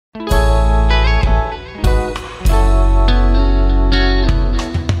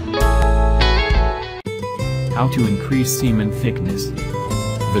How to increase semen thickness.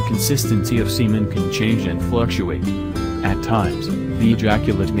 The consistency of semen can change and fluctuate. At times, the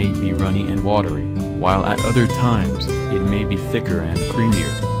ejaculate may be runny and watery, while at other times, it may be thicker and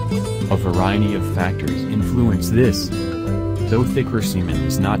creamier. A variety of factors influence this. Though thicker semen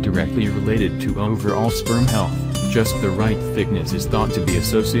is not directly related to overall sperm health, just the right thickness is thought to be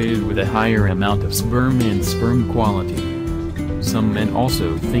associated with a higher amount of sperm and sperm quality. Some men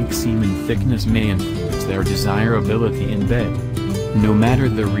also think semen thickness may influence their desirability in bed. No matter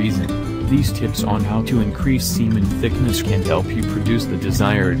the reason, these tips on how to increase semen thickness can help you produce the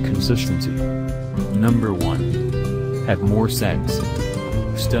desired consistency. Number 1. Have more sex.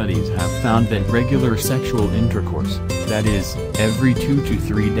 Studies have found that regular sexual intercourse, that is, every 2 to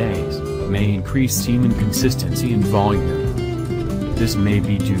 3 days, may increase semen consistency and volume. This may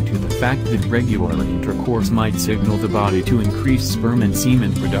be due to the fact that regular intercourse might signal the body to increase sperm and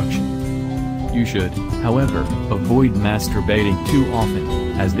semen production. You should, however, avoid masturbating too often,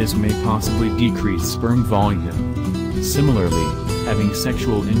 as this may possibly decrease sperm volume. Similarly, having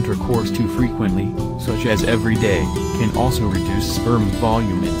sexual intercourse too frequently, such as every day, can also reduce sperm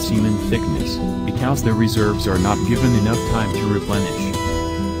volume and semen thickness, because the reserves are not given enough time to replenish.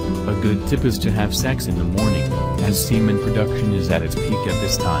 A good tip is to have sex in the morning, as semen production is at its peak at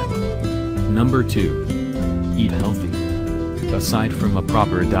this time. Number 2. Eat healthy. Aside from a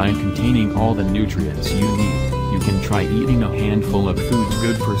proper diet containing all the nutrients you need, you can try eating a handful of foods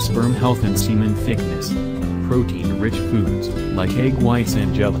good for sperm health and semen thickness. Protein-rich foods, like egg whites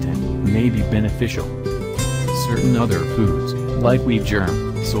and gelatin, may be beneficial. Certain other foods, like wheat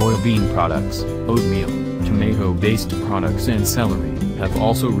germ, soybean products, oatmeal, tomato-based products and celery, have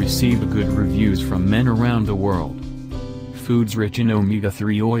also received good reviews from men around the world. Foods rich in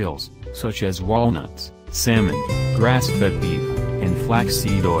omega-3 oils, such as walnuts, salmon, grass-fed beef, and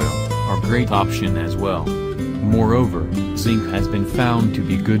flaxseed oil, are great option as well. Moreover, zinc has been found to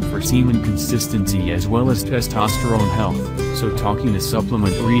be good for semen consistency as well as testosterone health, so talking to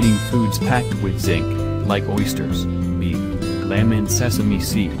supplement or eating foods packed with zinc, like oysters, beef, lamb and sesame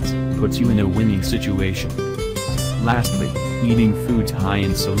seeds, puts you in a winning situation. Lastly, eating foods high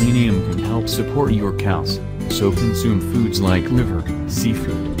in selenium can help support your cows, so consume foods like liver,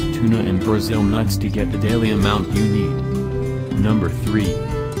 seafood, tuna and Brazil nuts to get the daily amount you need. Number 3.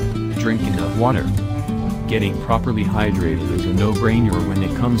 Drink enough water. Getting properly hydrated is a no-brainer when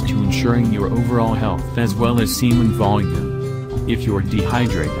it comes to ensuring your overall health as well as semen volume. If you're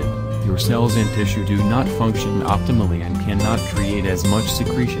dehydrated, your cells and tissue do not function optimally and cannot create as much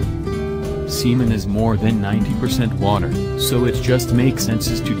secretion. Semen is more than 90% water, so it just makes sense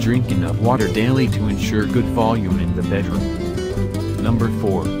to drink enough water daily to ensure good volume in the bedroom. Number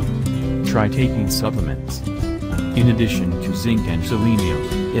 4. Try taking supplements. In addition to zinc and selenium,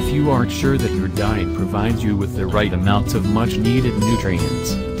 if you aren't sure that your diet provides you with the right amounts of much-needed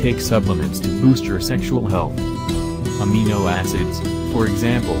nutrients, take supplements to boost your sexual health. Amino acids, for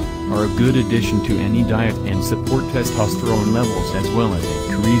example, are a good addition to any diet and support testosterone levels as well as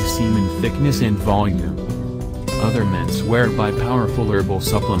increase semen thickness and volume. Other men swear by powerful herbal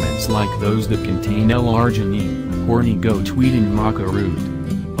supplements like those that contain L-arginine, horny goatweed and maca root.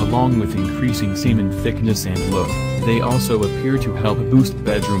 Along with increasing semen thickness and look, they also appear to help boost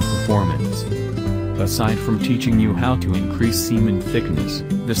bedroom performance. Aside from teaching you how to increase semen thickness,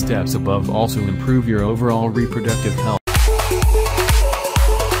 the steps above also improve your overall reproductive health.